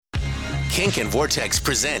Kink and Vortex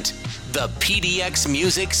present the PDX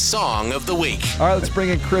Music Song of the Week. All right, let's bring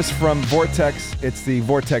in Chris from Vortex. It's the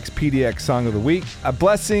Vortex PDX Song of the Week. A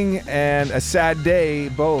blessing and a sad day,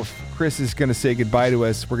 both. Chris is going to say goodbye to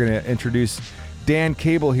us. We're going to introduce Dan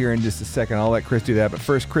Cable here in just a second. I'll let Chris do that. But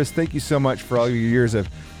first, Chris, thank you so much for all your years of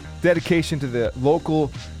dedication to the local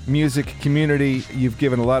music community. You've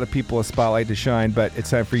given a lot of people a spotlight to shine, but it's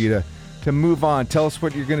time for you to move on. Tell us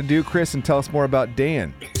what you're going to do, Chris, and tell us more about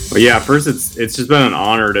Dan. Well, yeah, first, it's just been an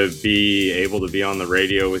honor to be able to be on the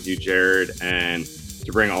radio with you, Jared, and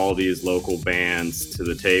to bring all these local bands to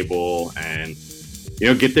the table and, you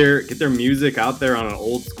know, get their music out there on an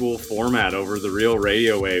old school format over the real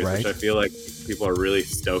radio waves, right, which I feel like people are really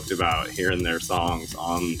stoked about hearing their songs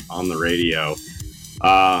on the radio.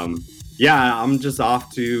 Yeah, I'm just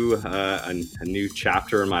off to a new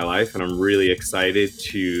chapter in my life, and I'm really excited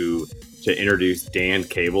to introduce Dan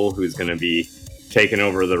Cable, who's going to be taking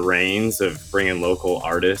over the reins of bringing local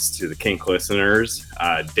artists to the Kink listeners.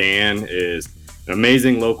 Dan is an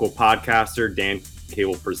amazing local podcaster. Dan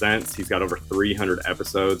Cable Presents. He's got over 300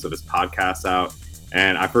 episodes of his podcast out.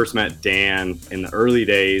 And I first met Dan in the early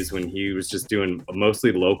days when he was just doing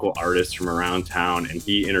mostly local artists from around town. And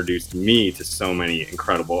he introduced me to so many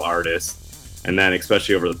incredible artists. And then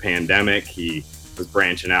especially over the pandemic, he was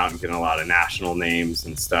branching out and getting a lot of national names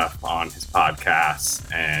and stuff on his podcasts.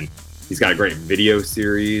 And he's got a great video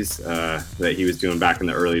series that he was doing back in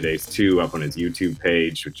the early days too, up on his YouTube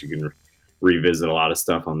page, which you can revisit a lot of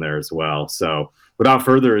stuff on there as well. So without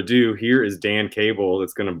further ado, here is Dan Cable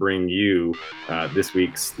that's going to bring you this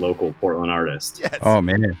week's local Portland artist. Yes. Oh,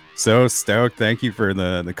 man. So stoked. Thank you for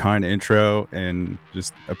the kind intro, and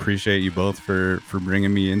just appreciate you both for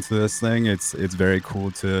bringing me into this thing. It's very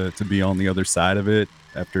cool to be on the other side of it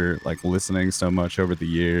after like listening so much over the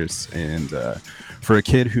years. And for a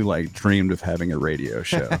kid who like dreamed of having a radio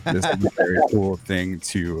show, this is a very cool thing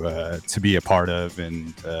to be a part of,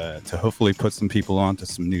 and to hopefully put some people onto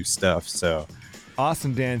some new stuff. So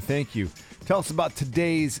awesome, Dan. Thank you. Tell us about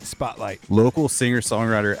today's spotlight. Local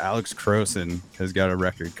singer-songwriter Alex Crowson has got a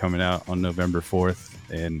record coming out on November 4th,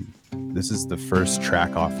 and this is the first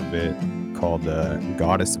track off of it called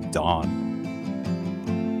Goddess of Dawn.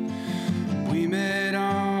 We met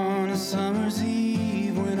on a summer's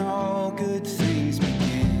eve when all good things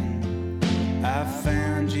begin. I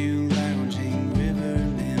found you lounging river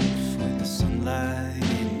nymph with the sunlight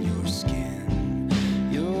in your skin.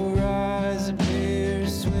 Your eyes appear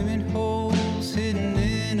swimming holes hidden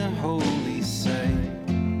in a holy sight.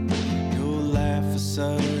 Your laugh a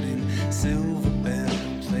sudden silver bell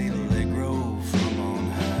played allegro from on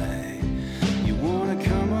high. You wanna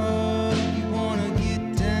come up, you wanna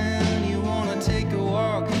get down, you wanna take a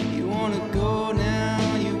walk, you wanna go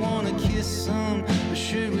now, you wanna kiss some, or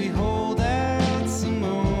should we hold out some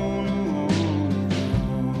more?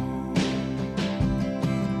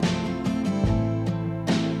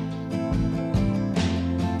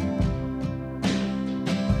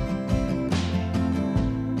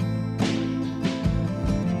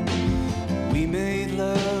 We made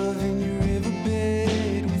love in your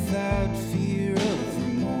riverbed without fear of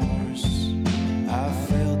remorse. I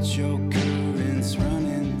felt your currents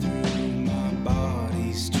running through my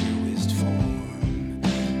body's truest form.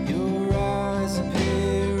 Your eyes a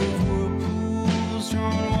pair of whirlpools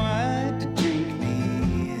drawn wide to drink me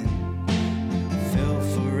in. Fell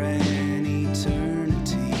for an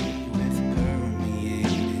eternity with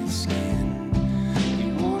permeated skin. You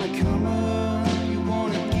wanna come up, you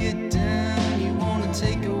wanna get down, you wanna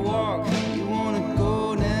take a walk, you wanna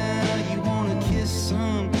go now, you wanna kiss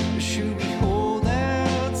some, or should we hold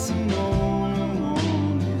out some more?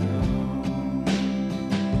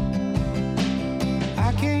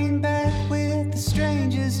 I came back with the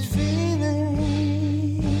strangest feeling,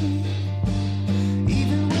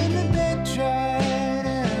 even when the bed dried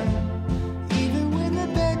out, even when the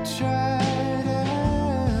bed dried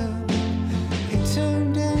out, it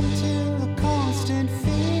turned into a constant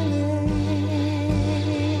feeling,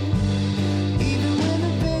 even when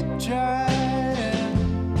the bed dried out,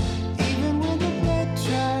 even when the bed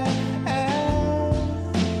dried out.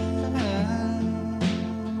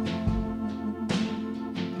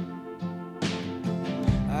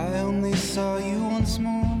 I only saw you once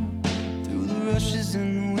more through the rushes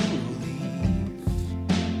and the willow leaf.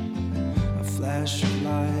 A flash of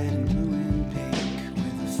light in blue and pink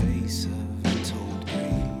with a face of untold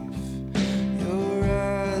grief. Your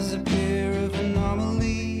eyes a pair of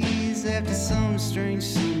anomalies after some strange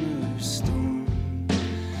summer storm.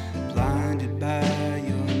 Blinded by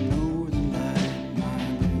your northern light, my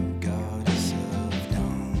new goddess of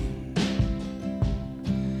dawn.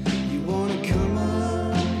 You wanna come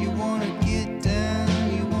up, you wanna get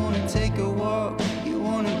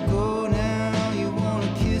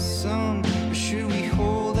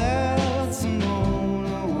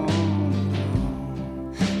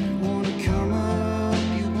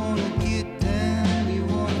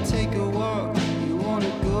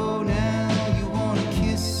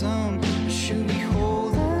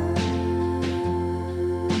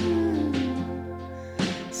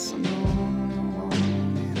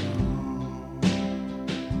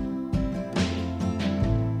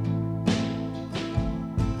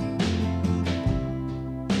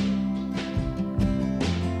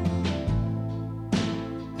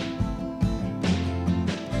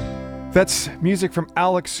That's music from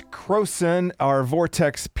Alex Crowson, our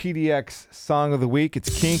Vortex PDX song of the week.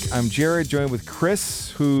 It's Kink. I'm Jared, joined with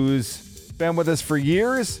Chris, who's been with us for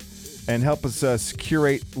years and helps us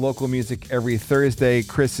curate local music every Thursday.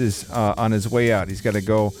 Chris is on his way out. He's got to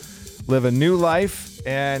go live a new life,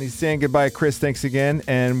 and he's saying goodbye. Chris, thanks again.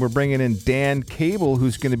 And we're bringing in Dan Cable,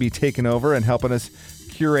 who's going to be taking over and helping us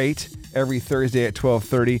curate every Thursday at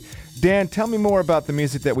 12:30. Dan, tell me more about the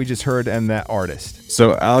music that we just heard and that artist.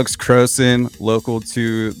 So Alex Crowson, local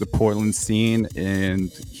to the Portland scene, and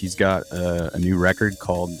he's got a new record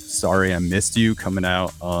called Sorry I Missed You coming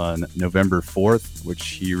out on November 4th, which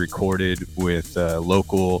he recorded with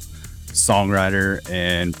local songwriter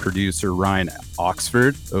and producer Ryan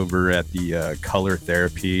Oxford over at the Color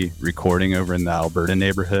Therapy recording over in the Alberta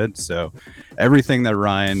neighborhood. So everything that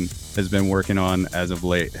Ryan has been working on as of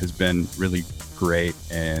late has been really great,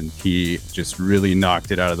 and he just really knocked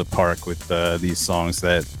it out of the park with these songs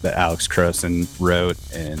that Alex Crowson wrote.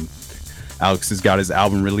 And Alex has got his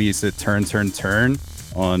album release at Turn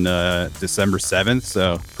on December 7th,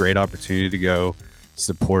 so great opportunity to go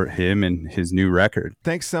support him and his new record.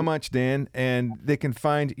 Thanks so much, Dan. And they can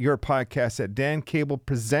find your podcast at Dan Cable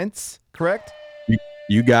Presents, correct?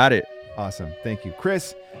 You got it. Awesome. Thank you.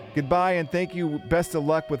 Chris, goodbye, and thank you. Best of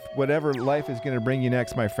luck with whatever life is going to bring you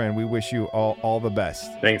next, my friend. We wish you all the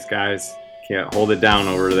best. Thanks, guys. Can't hold it down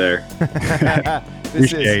over there.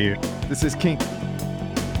 This is Kink.